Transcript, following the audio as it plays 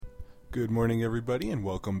Good morning, everybody, and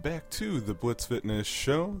welcome back to the Blitz Fitness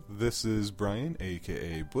Show. This is Brian,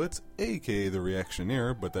 aka Blitz, aka the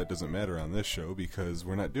Reactionaire, but that doesn't matter on this show because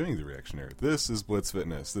we're not doing the Reactionaire. This is Blitz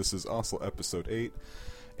Fitness. This is also episode 8.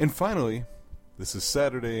 And finally, this is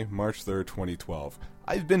Saturday, March 3rd, 2012.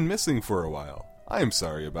 I've been missing for a while. I'm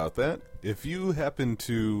sorry about that. If you happen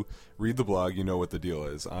to read the blog, you know what the deal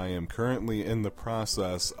is. I am currently in the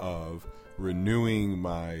process of renewing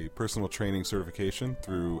my personal training certification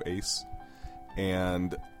through ACE,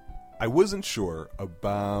 and I wasn't sure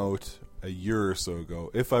about a year or so ago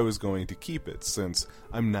if I was going to keep it since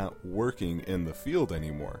I'm not working in the field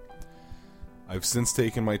anymore. I've since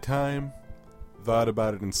taken my time, thought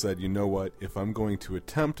about it, and said, you know what, if I'm going to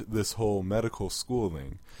attempt this whole medical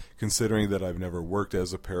schooling, considering that I've never worked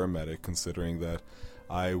as a paramedic, considering that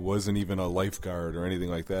I wasn't even a lifeguard or anything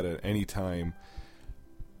like that at any time,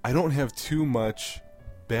 I don't have too much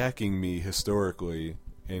backing me historically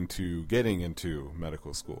into getting into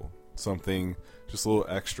medical school. Something just a little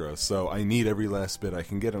extra. So I need every last bit I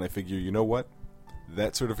can get, and I figure, you know what?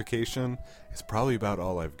 That certification is probably about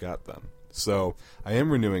all I've got then. So I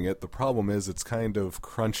am renewing it. The problem is it's kind of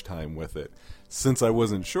crunch time with it. Since I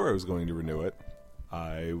wasn't sure I was going to renew it,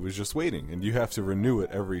 I was just waiting. And you have to renew it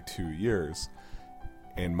every 2 years.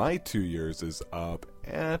 And my 2 years is up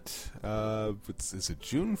at, is it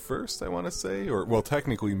June 1st, I want to say? Or, well,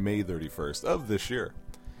 technically May 31st of this year.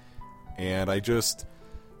 And I just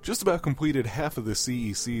about completed half of the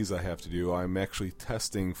CECs I have to do. I'm actually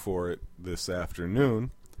testing for it this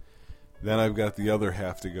afternoon. Then I've got the other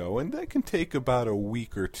half to go, and that can take about a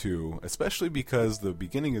week or two, especially because the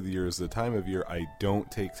beginning of the year is the time of year I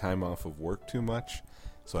don't take time off of work too much,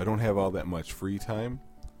 so I don't have all that much free time.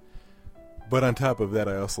 But on top of that,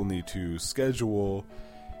 I also need to schedule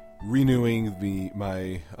renewing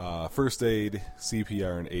my first aid,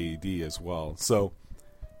 CPR, and AED as well. So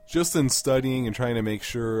just in studying and trying to make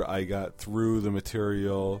sure I got through the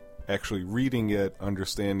material, actually reading it,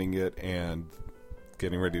 understanding it, and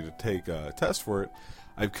getting ready to take a test for it,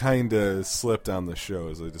 I've kind of slipped on the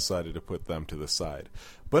shows. I decided to put them to the side.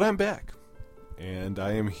 But I'm back. And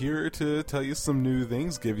I am here to tell you some new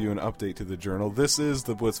things, give you an update to the journal. This is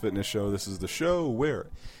the Blitz Fitness Show. This is the show where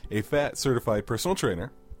a fat certified personal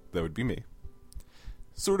trainer, that would be me,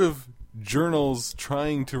 sort of journals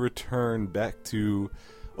trying to return back to,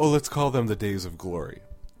 let's call them the days of glory.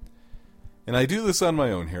 And I do this on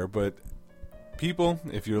my own here, but people,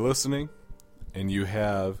 if you're listening and you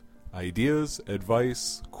have ideas,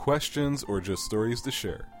 advice, questions, or just stories to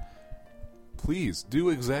share, please do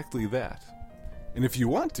exactly that. And if you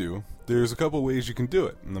want to, there's a couple ways you can do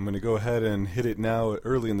it. And I'm going to go ahead and hit it now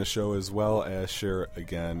early in the show as well as share it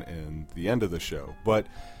again in the end of the show. But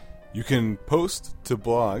you can post to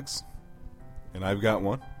blogs, and I've got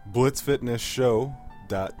one,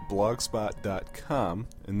 blitzfitnessshow.blogspot.com,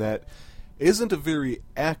 and that isn't a very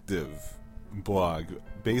active blog.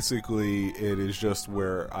 Basically, it is just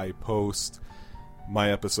where I post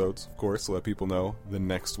my episodes, of course, to let people know the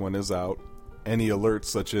next one is out. Any alerts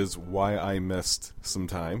such as why I missed some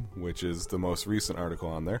time, which is the most recent article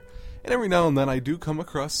on there. And every now and then I do come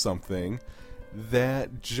across something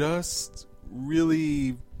that just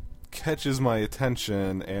really catches my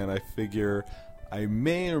attention, and I figure I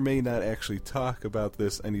may or may not actually talk about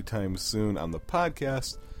this anytime soon on the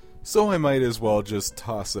podcast, so I might as well just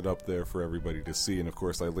toss it up there for everybody to see. And of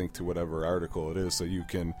course I link to whatever article it is so you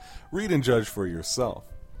can read and judge for yourself.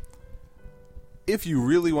 If you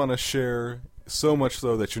really want to share, so much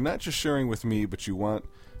so that you're not just sharing with me, but you want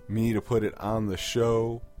me to put it on the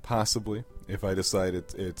show, possibly, if I decide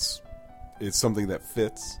it's something that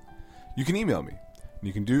fits, you can email me. And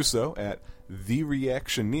you can do so at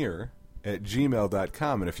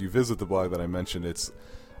thereactioneer@gmail.com. And if you visit the blog that I mentioned, it's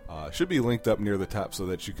should be linked up near the top so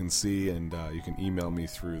that you can see, and you can email me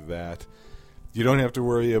through that. You don't have to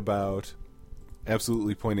worry about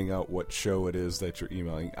absolutely pointing out what show it is that you're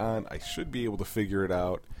emailing on. I should be able to figure it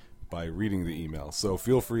out by reading the email, so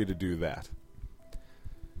feel free to do that.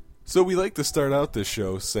 So we like to start out this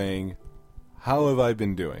show saying, how have I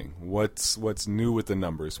been doing? What's new with the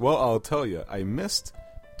numbers? Well, I'll tell you, I missed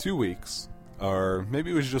 2 weeks, or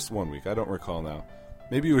maybe it was just 1 week. I don't recall now.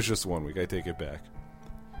 Maybe it was just 1 week. I take it back.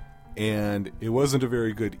 And it wasn't a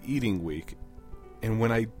very good eating week. And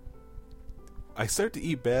when I start to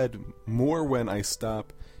eat bad more when I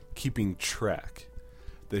stop keeping track.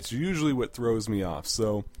 That's usually what throws me off.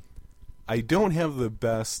 So I don't have the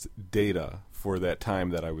best data for that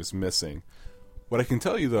time that I was missing. What I can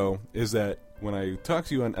tell you, though, is that when I talked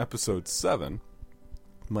to you on episode 7,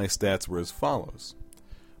 my stats were as follows.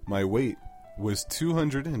 My weight was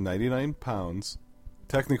 299 pounds,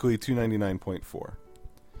 technically 299.4.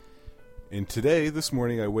 And today, this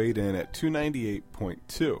morning, I weighed in at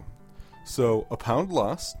 298.2. So, a pound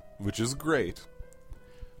lost, which is great.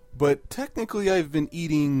 But technically, I've been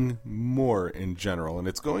eating more in general, and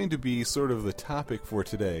it's going to be sort of the topic for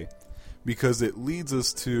today, because it leads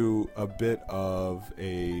us to a bit of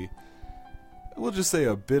we'll just say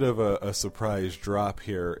a bit of a surprise drop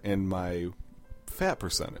here in my fat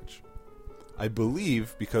percentage. I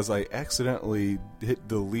believe because I accidentally hit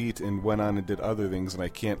delete and went on and did other things, and I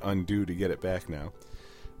can't undo to get it back now.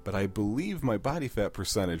 But I believe my body fat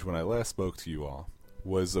percentage when I last spoke to you all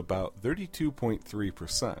was about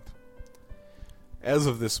 32.3%. As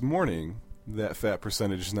of this morning, that fat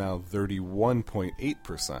percentage is now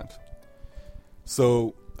 31.8%.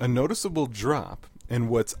 So, a noticeable drop, and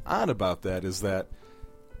what's odd about that is that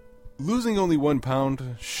losing only 1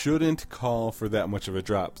 pound shouldn't call for that much of a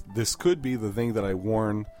drop. This could be the thing that I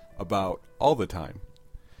warn about all the time,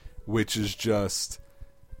 which is just,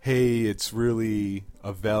 hey, it's really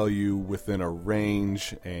a value within a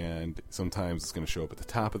range, and sometimes it's going to show up at the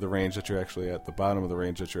top of the range that you're actually at, the bottom of the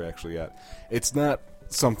range that you're actually at. It's not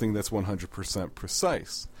something that's 100%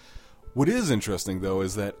 precise. What is interesting, though,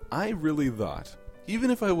 is that I really thought, even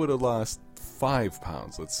if I would have lost 5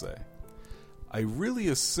 pounds, let's say, I really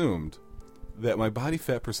assumed that my body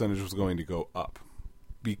fat percentage was going to go up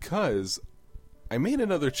because I made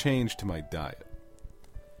another change to my diet.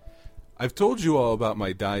 I've told you all about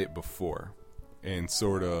my diet before and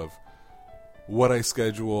sort of what I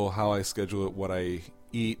schedule, how I schedule it, what I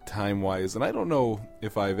eat time-wise, and I don't know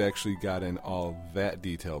if I've actually gotten all that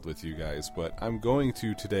detailed with you guys, but I'm going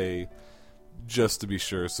to today just to be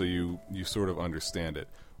sure so you sort of understand it.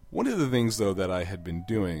 One of the things, though, that I had been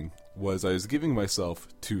doing was I was giving myself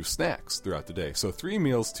 2 snacks throughout the day. So 3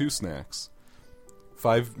 meals, 2 snacks,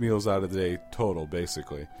 5 meals out of the day total,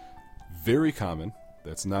 basically. Very common.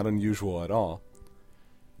 That's not unusual at all.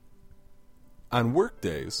 On work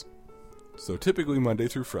days, so typically Monday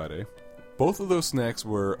through Friday, both of those snacks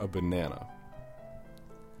were a banana.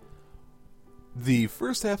 The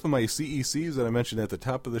first half of my CECs that I mentioned at the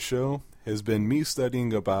top of the show has been me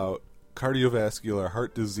studying about cardiovascular,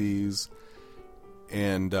 heart disease,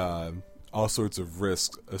 and all sorts of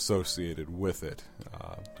risks associated with it.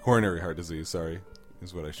 Coronary heart disease, sorry,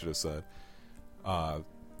 is what I should have said.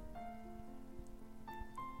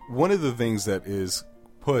 One of the things that is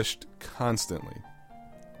pushed constantly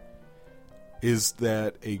is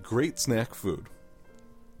that a great snack food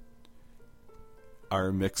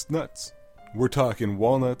are mixed nuts. We're talking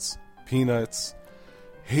walnuts, peanuts,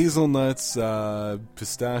 hazelnuts,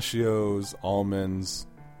 pistachios, almonds,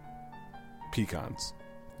 pecans.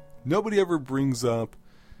 Nobody ever brings up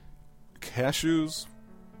cashews,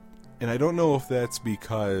 and I don't know if that's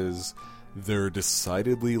because they're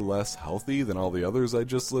decidedly less healthy than all the others I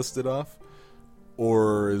just listed off,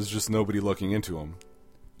 or is just nobody looking into them.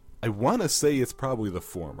 I want to say it's probably the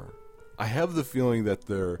former. I have the feeling that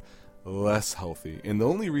they're less healthy, and the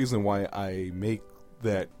only reason why I make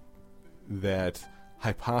that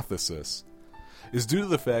hypothesis is due to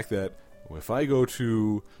the fact that if I go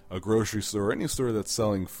to a grocery store or any store that's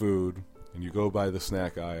selling food, and you go by the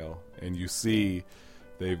snack aisle, and you see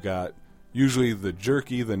they've got usually the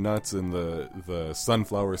jerky, the nuts, and the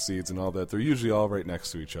sunflower seeds and all that, they're usually all right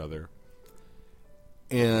next to each other.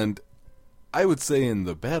 And I would say in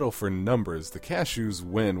the battle for numbers, the cashews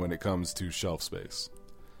win when it comes to shelf space.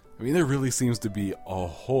 I mean, there really seems to be a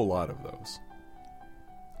whole lot of those.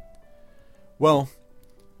 Well,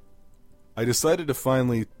 I decided to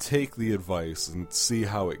finally take the advice and see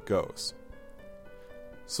how it goes.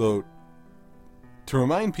 So, to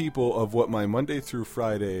remind people of what my Monday through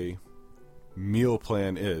Friday meal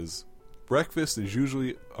plan is, breakfast is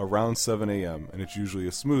usually around 7 a.m., and it's usually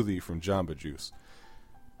a smoothie from Jamba Juice.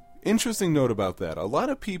 Interesting note about that. A lot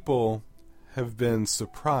of people have been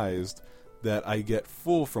surprised that I get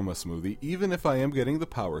full from a smoothie, even if I am getting the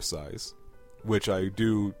power size, which I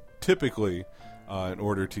do typically in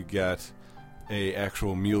order to get a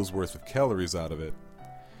actual meal's worth of calories out of it.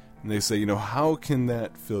 And they say, how can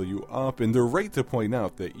that fill you up? And they're right to point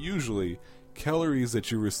out that usually calories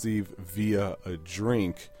that you receive via a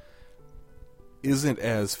drink isn't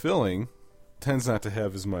as filling, tends not to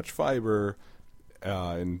have as much fiber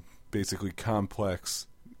and basically complex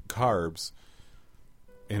carbs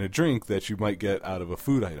in a drink that you might get out of a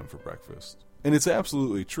food item for breakfast. And it's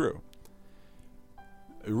absolutely true.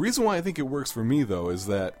 The reason why I think it works for me, though, is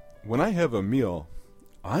that when I have a meal,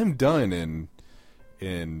 I'm done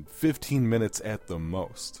in 15 minutes at the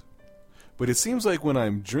most. But it seems like when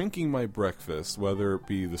I'm drinking my breakfast, whether it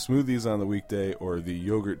be the smoothies on the weekday or the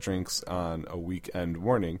yogurt drinks on a weekend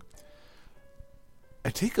morning,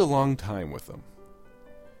 I take a long time with them.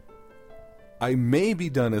 I may be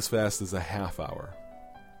done as fast as a half hour,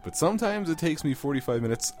 but sometimes it takes me 45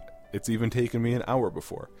 minutes. It's even taken me an hour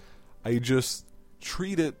before. I just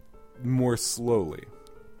treat it more slowly.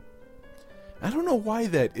 I don't know why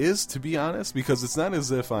that is, to be honest, because it's not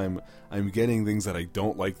as if I'm getting things that I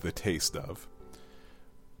don't like the taste of.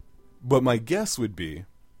 But my guess would be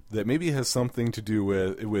that maybe it has something to do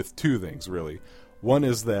with two things, really. One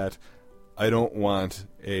is that I don't want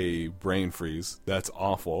a brain freeze. That's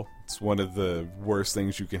awful. It's one of the worst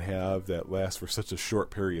things you can have that lasts for such a short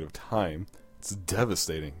period of time. It's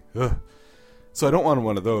devastating. Ugh. So I don't want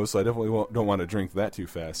one of those, so I definitely don't want to drink that too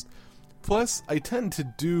fast. Plus, I tend to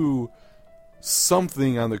do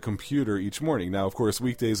something on the computer each morning. Now, of course,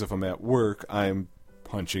 weekdays, if I'm at work, I'm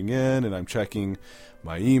punching in and I'm checking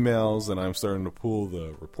my emails and I'm starting to pull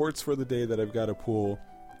the reports for the day that I've got to pull.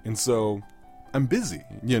 And so I'm busy,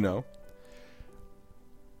 you know.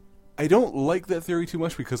 I don't like that theory too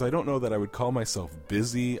much because I don't know that I would call myself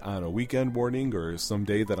busy on a weekend morning or some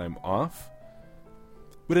day that I'm off.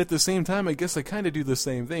 But at the same time, I guess I kind of do the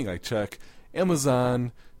same thing. I check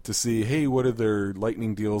Amazon to see, hey, what are their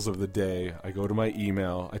lightning deals of the day? I go to my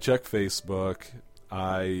email. I check Facebook.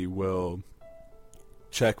 I will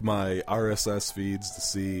check my RSS feeds to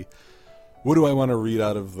see what do I want to read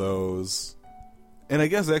out of those. And I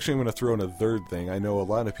guess actually I'm going to throw in a third thing. I know a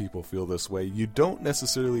lot of people feel this way. You don't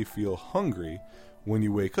necessarily feel hungry when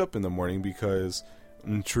you wake up in the morning because,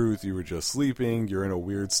 in truth, you were just sleeping. You're in a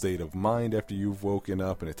weird state of mind after you've woken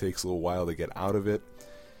up, and it takes a little while to get out of it.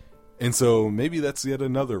 And so maybe that's yet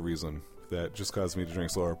another reason that just caused me to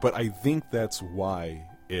drink slower. But I think that's why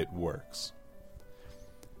it works.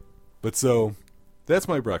 But so, that's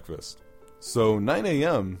my breakfast. So 9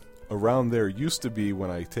 a.m. around there used to be when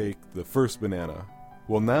I take the first banana.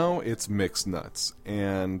 Well, now it's mixed nuts.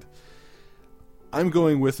 And I'm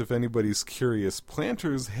going with, if anybody's curious,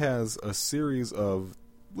 Planters has a series of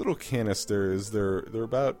little canisters. They're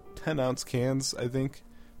about 10-ounce cans, I think,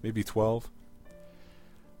 maybe 12,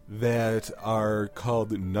 that are called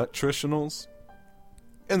Nutritionals.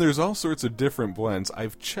 And there's all sorts of different blends.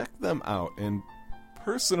 I've checked them out, and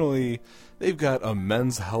personally, they've got a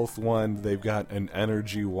men's health one, they've got an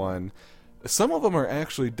energy one. Some of them are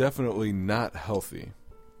actually definitely not healthy.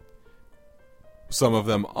 Some of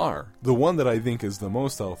them are. The one that I think is the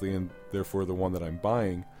most healthy, and therefore the one that I'm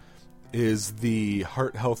buying, is the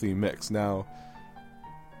Heart Healthy Mix. Now,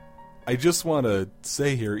 I just want to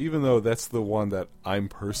say here, even though that's the one that I'm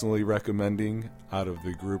personally recommending out of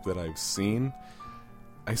the group that I've seen,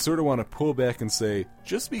 I sort of want to pull back and say,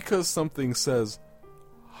 just because something says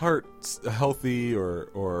heart healthy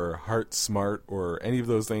or heart smart or any of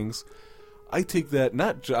those things, I take that,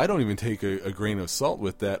 I don't even take a grain of salt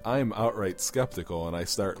with that. I'm outright skeptical, and I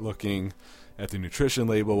start looking at the nutrition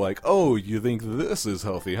label like, oh, you think this is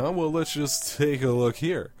healthy, huh? Well, let's just take a look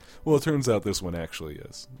here. Well, it turns out this one actually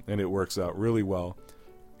is, and it works out really well.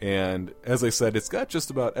 And as I said, it's got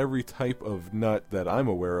just about every type of nut that I'm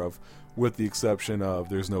aware of, with the exception of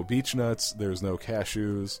there's no beech nuts, there's no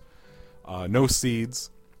cashews, no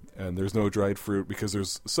seeds, and there's no dried fruit, because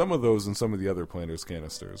there's some of those in some of the other Planters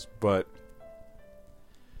canisters. But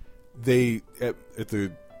they, at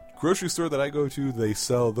the grocery store that I go to, they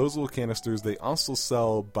sell those little canisters. They also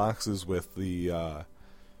sell boxes with the,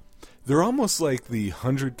 they're almost like the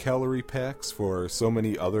 100-calorie packs for so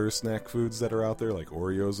many other snack foods that are out there, like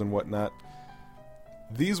Oreos and whatnot.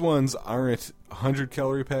 These ones aren't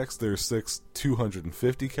 100-calorie packs. They're 6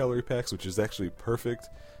 250-calorie packs, which is actually perfect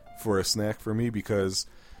for a snack for me, because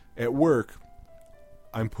at work,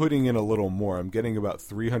 I'm putting in a little more. I'm getting about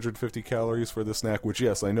 350 calories for the snack, which,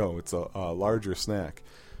 yes, I know, it's a larger snack,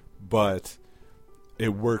 but it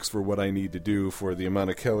works for what I need to do for the amount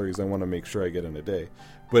of calories I want to make sure I get in a day.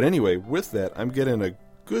 But anyway, with that, I'm getting a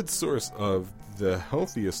good source of the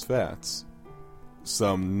healthiest fats,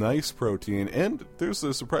 some nice protein, and there's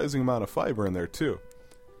a surprising amount of fiber in there, too.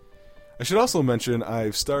 I should also mention,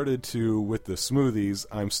 I've started to, with the smoothies,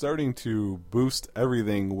 I'm starting to boost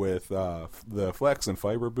everything with the Flax and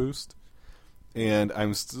Fiber Boost. And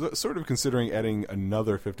I'm sort of considering adding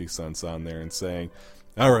another 50 cents on there and saying,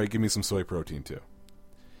 alright, give me some soy protein too.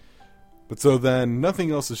 But so then,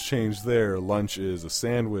 nothing else has changed there. Lunch is a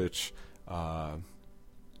sandwich, but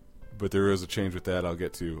there is a change with that. I'll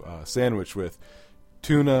get to sandwich with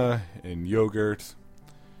tuna and yogurt.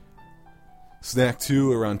 Snack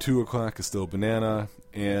 2 around 2 o'clock is still banana,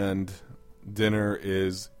 and dinner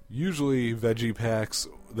is usually veggie packs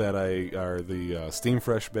that are the Steam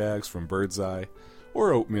Fresh bags from Bird's Eye,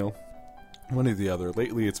 or oatmeal, one or the other.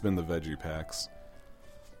 Lately it's been the veggie packs.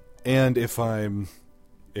 And if I'm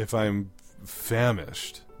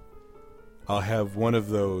famished, I'll have one of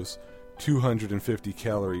those 250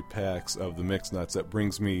 calorie packs of the mixed nuts. That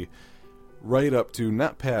brings me right up to,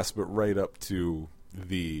 not past, but right up to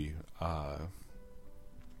the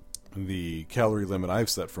calorie limit I've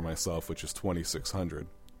set for myself, which is 2,600.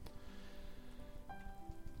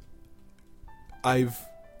 I've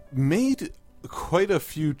made quite a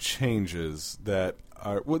few changes that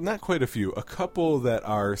are, well, not quite a few, a couple that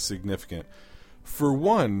are significant. For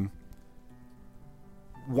one,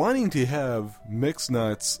 wanting to have mixed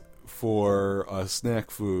nuts for a snack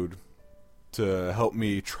food to help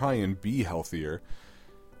me try and be healthier,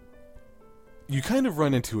 you kind of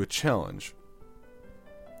run into a challenge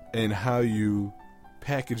in how you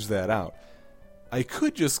package that out. I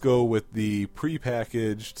could just go with the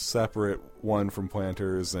pre-packaged separate one from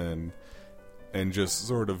Planters and just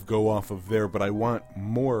sort of go off of there, but I want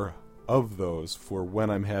more of those for when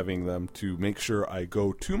I'm having them to make sure I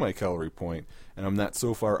go to my calorie point and I'm not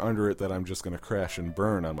so far under it that I'm just going to crash and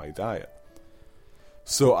burn on my diet.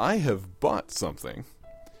 So I have bought something,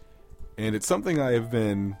 and it's something I have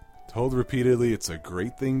been told repeatedly it's a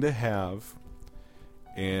great thing to have,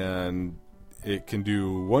 and it can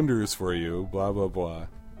do wonders for you, blah, blah, blah.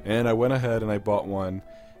 And I went ahead and I bought one,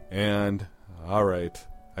 and alright,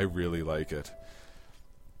 I really like it.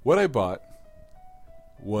 What I bought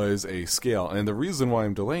was a scale, and the reason why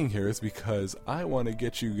I'm delaying here is because I want to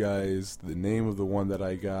get you guys the name of the one that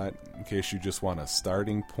I got, in case you just want a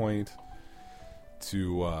starting point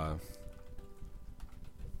to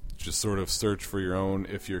just sort of search for your own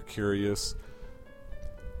if you're curious.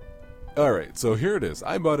 Alright, so here it is.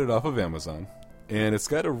 I bought it off of Amazon, and it's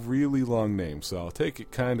got a really long name, so I'll take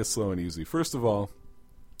it kind of slow and easy. First of all,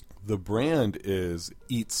 the brand is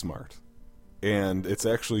Eat Smart, and it's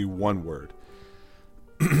actually one word.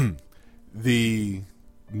 The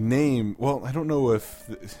name, well, I don't know if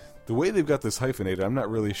the way they've got this hyphenated, I'm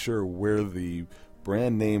not really sure where the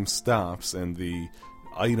brand name stops and the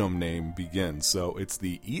item name begins. So it's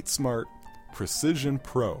the Eat Smart Precision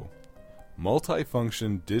Pro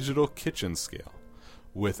Multifunction Digital Kitchen Scale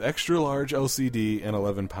with extra large LCD and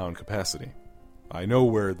 11-pound capacity. I know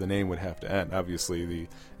where the name would have to end. Obviously, the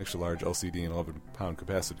extra large LCD and 11-pound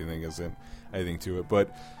capacity thing isn't anything to it,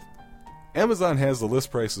 but Amazon has the list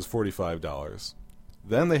price is $45.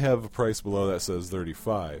 Then they have a price below that says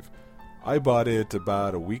 $35. I bought it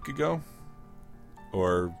about a week ago,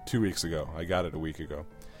 or 2 weeks ago. I got it a week ago,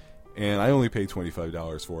 and I only paid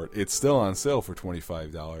 $25 for it. It's still on sale for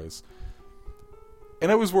 $25. And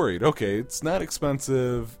I was worried, okay, it's not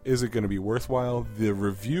expensive. Is it going to be worthwhile? The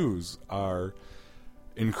reviews are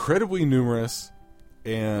incredibly numerous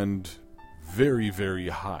and very, very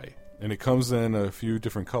high. And it comes in a few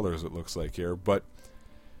different colors, it looks like here. But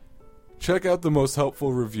check out the most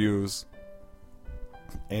helpful reviews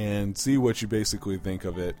and see what you basically think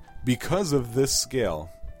of it. Because of this scale,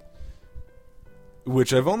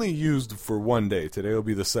 which I've only used for one day. Today will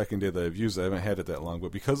be the second day that I've used it. I haven't had it that long.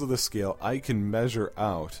 But because of the scale, I can measure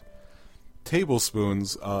out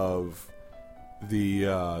tablespoons of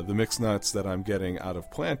the mixed nuts that I'm getting out of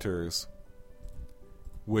Planters,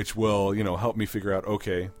 which will, help me figure out,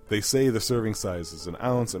 okay, they say the serving size is an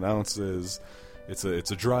ounce. An ounce is, it's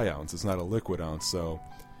a dry ounce. It's not a liquid ounce. So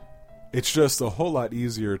it's just a whole lot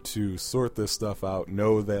easier to sort this stuff out,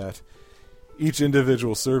 know that each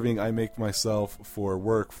individual serving I make myself for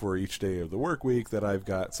work for each day of the work week, that I've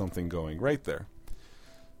got something going right there.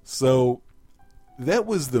 So that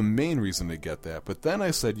was the main reason to get that. But then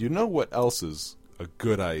I said, you know what else is a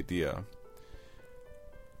good idea?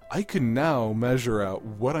 I can now measure out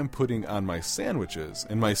what I'm putting on my sandwiches,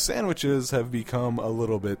 and my sandwiches have become a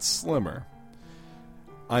little bit slimmer.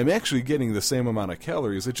 I'm actually getting the same amount of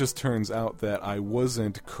calories. It just turns out that I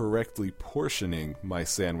wasn't correctly portioning my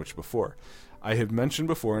sandwich before. I have mentioned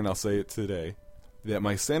before, and I'll say it today, that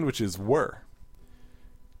my sandwiches were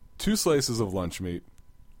 2 slices of lunch meat,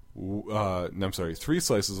 3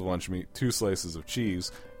 slices of lunch meat, 2 slices of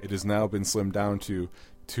cheese. It has now been slimmed down to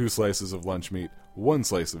 2 slices of lunch meat, 1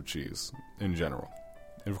 slice of cheese in general.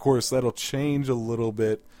 And of course, that'll change a little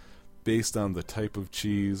bit based on the type of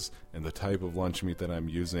cheese and the type of lunch meat that I'm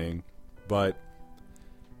using. But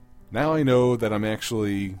now I know that I'm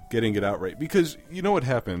actually getting it out right. Because you know what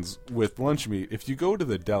happens with lunch meat? If you go to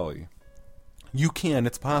the deli,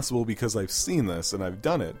 it's possible because I've seen this and I've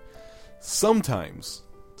done it. Sometimes,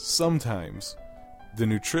 the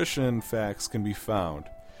nutrition facts can be found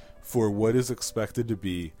for what is expected to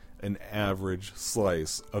be an average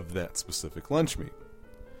slice of that specific lunch meat.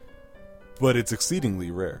 But it's exceedingly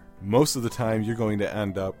rare. Most of the time you're going to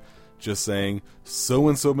end up just saying so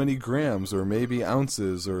and so many grams or maybe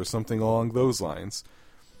ounces or something along those lines.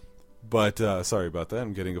 But sorry about that.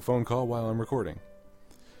 I'm getting a phone call while I'm recording.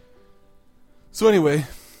 So anyway,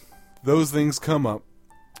 those things come up,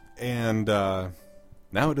 and now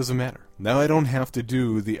it doesn't matter. Now I don't have to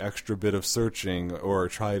do the extra bit of searching or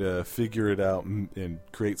try to figure it out and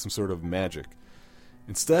create some sort of magic.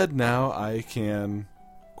 Instead, now I can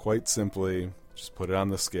quite simply just put it on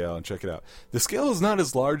the scale and check it out. The scale is not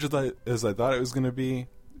as large as I thought it was going to be.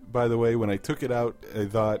 By the way, when I took it out, I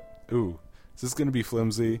thought, ooh, is this going to be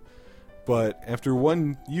flimsy? But after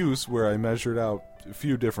one use where I measured out a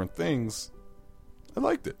few different things, I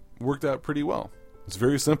liked it. It worked out pretty well. It's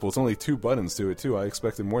very simple. It's only 2 buttons to it, too. I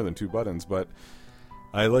expected more than 2 buttons, but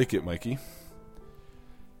I like it, Mikey.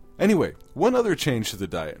 Anyway, one other change to the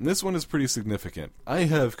diet, and this one is pretty significant. I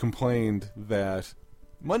have complained that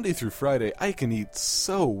Monday through Friday, I can eat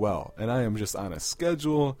so well, and I am just on a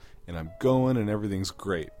schedule, and I'm going, and everything's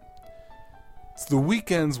great. It's the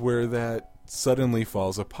weekends where that suddenly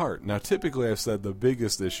falls apart. Now, typically, I've said the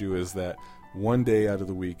biggest issue is that one day out of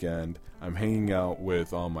the weekend, I'm hanging out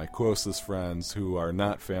with all my closest friends who are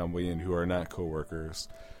not family and who are not coworkers.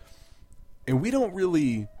 And we don't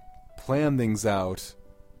really plan things out.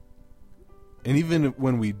 And even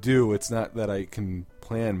when we do, it's not that I can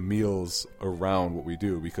plan meals around what we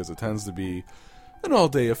do, because it tends to be an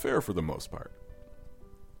all-day affair for the most part.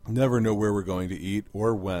 Never know where we're going to eat,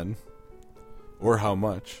 or when, or how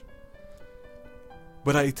much.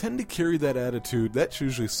 But I tend to carry that attitude, that's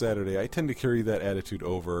usually Saturday, I tend to carry that attitude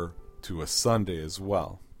over to a Sunday as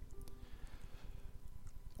well.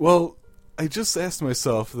 Well, I just asked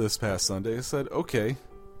myself this past Sunday, I said, okay,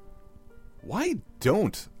 why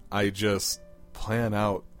don't I just plan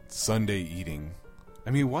out Sunday eating? I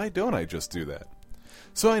mean, why don't I just do that?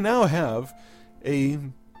 So I now have a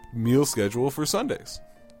meal schedule for Sundays.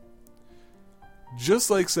 Just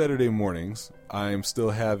like Saturday mornings, I'm still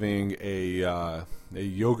having a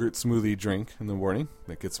yogurt smoothie drink in the morning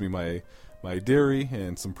that gets me my dairy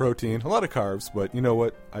and some protein, a lot of carbs, but you know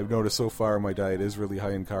what? I've noticed so far my diet is really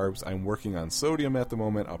high in carbs. I'm working on sodium at the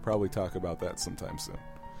moment. I'll probably talk about that sometime soon.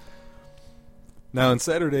 Now on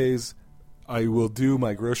Saturdays, I will do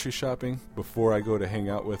my grocery shopping before I go to hang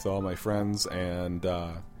out with all my friends, and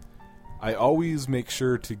I always make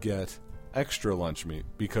sure to get extra lunch meat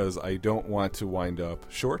because I don't want to wind up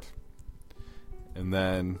short and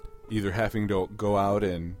then either having to go out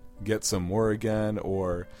and get some more again,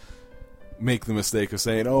 or make the mistake of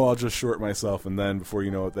saying, oh, I'll just short myself, and then before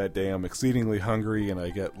you know it, that day I'm exceedingly hungry and I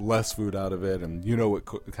get less food out of it, and you know what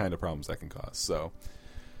kind of problems that can cause. So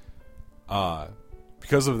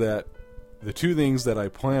because of that, the 2 things that I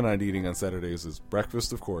plan on eating on Saturdays is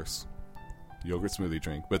breakfast, of course, yogurt smoothie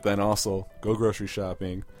drink, but then also go grocery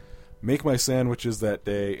shopping, make my sandwiches that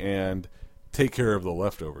day, and take care of the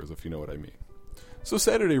leftovers, if you know what I mean. So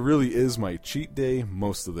Saturday really is my cheat day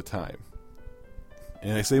most of the time.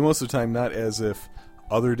 And I say most of the time not as if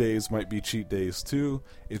other days might be cheat days too.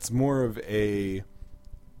 It's more of a,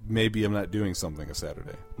 maybe I'm not doing something a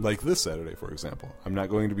Saturday. Like this Saturday, for example. I'm not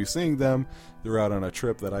going to be seeing them. They're out on a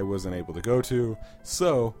trip that I wasn't able to go to.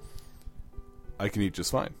 So I can eat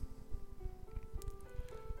just fine.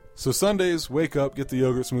 So Sundays, wake up, get the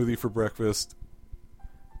yogurt smoothie for breakfast.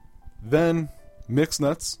 Then mixed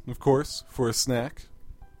nuts, of course, for a snack.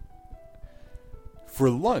 For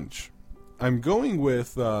lunch, I'm going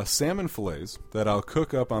with salmon fillets that I'll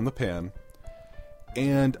cook up on the pan.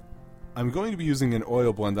 And I'm going to be using an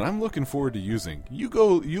oil blend that I'm looking forward to using. You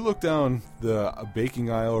look down the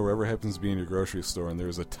baking aisle or wherever happens to be in your grocery store, and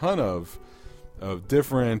there's a ton of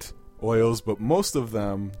different oils, but most of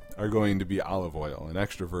them are going to be olive oil, an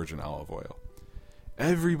extra virgin olive oil.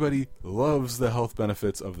 Everybody loves the health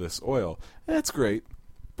benefits of this oil. And that's great,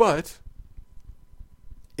 but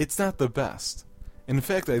it's not the best. In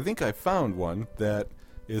fact, I think I found one that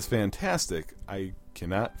is fantastic. I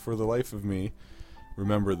cannot, for the life of me,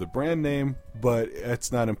 remember the brand name, but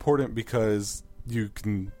it's not important because you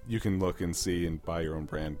can look and see and buy your own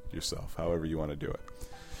brand yourself, however you want to do it.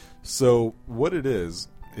 So what it is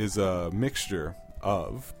a mixture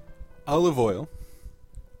of olive oil,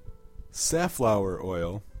 safflower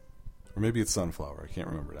oil, or maybe it's sunflower, I can't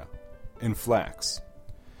remember now, and flax.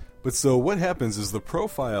 But so what happens is the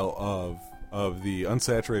profile of the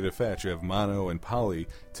unsaturated fat, you have mono and poly.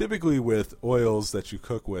 Typically with oils that you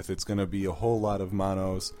cook with, it's going to be a whole lot of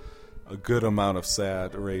monos, a good amount of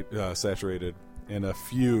saturated, and a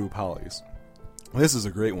few polys. This is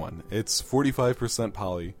a great one. It's 45%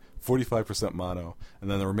 poly, 45% mono,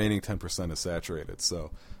 and then the remaining 10% is saturated.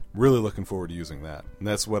 So really looking forward to using that. And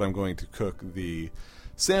that's what I'm going to cook the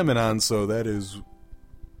salmon on. So that is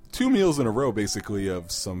 2 meals in a row, basically,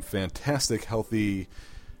 of some fantastic, healthy,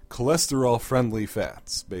 cholesterol-friendly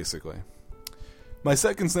fats, basically. My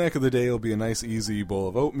second snack of the day will be a nice easy bowl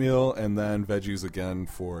of oatmeal and then veggies again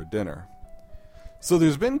for dinner. So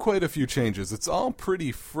there's been quite a few changes. It's all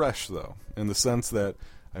pretty fresh though, in the sense that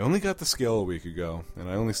I only got the scale a week ago, and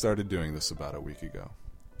I only started doing this about a week ago.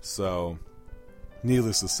 So,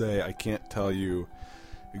 needless to say, I can't tell you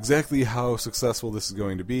exactly how successful this is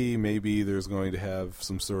going to be. Maybe there's going to have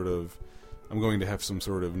some sort of... I'm going to have some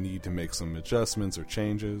sort of need to make some adjustments or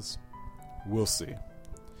changes. We'll see.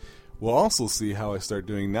 We'll also see how I start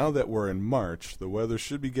doing now that we're in March. The weather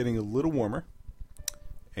should be getting a little warmer,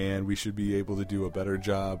 and we should be able to do a better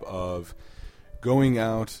job of going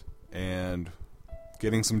out and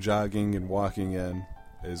getting some jogging and walking in,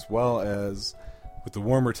 as well as with the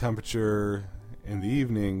warmer temperature in the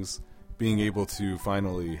evenings, being able to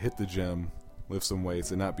finally hit the gym, lift some weights,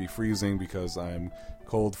 and not be freezing because I'm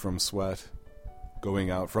cold from sweat going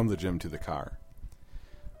out from the gym to the car.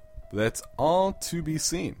 But that's all to be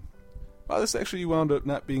seen. Wow, this actually wound up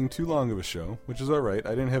not being too long of a show, which is alright.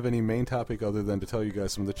 I didn't have any main topic other than to tell you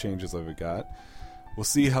guys some of the changes I've got. We'll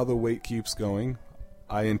see how the weight keeps going.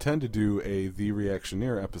 I intend to do a The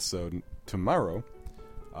Reactioneer episode tomorrow,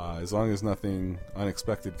 as long as nothing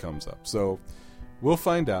unexpected comes up. So, we'll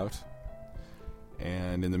find out.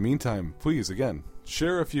 And in the meantime, please, again,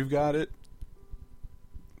 share if you've got it.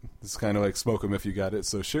 It's kind of like smoke 'em if you got it.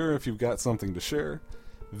 So share if you've got something to share.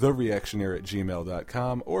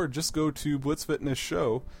 thereactioneer@gmail.com, or just go to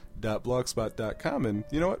blitzfitnessshow.blogspot.com and,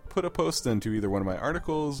 you know what, put a post into either one of my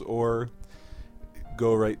articles or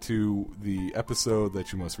go right to the episode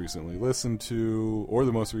that you most recently listened to or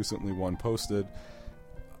the most recently one posted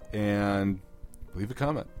and leave a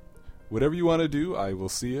comment. Whatever you want to do, I will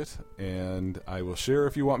see it and I will share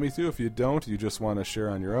if you want me to. If you don't, you just want to share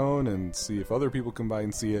on your own and see if other people come by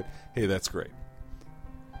and see it, hey, that's great.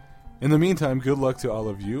 In the meantime, good luck to all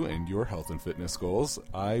of you and your health and fitness goals.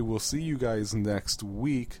 I will see you guys next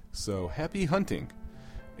week, so happy hunting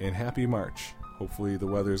and happy March. Hopefully the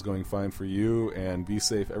weather is going fine for you, and be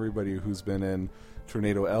safe everybody who's been in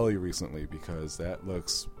Tornado Alley recently, because that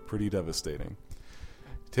looks pretty devastating.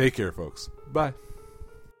 Take care, folks. Bye.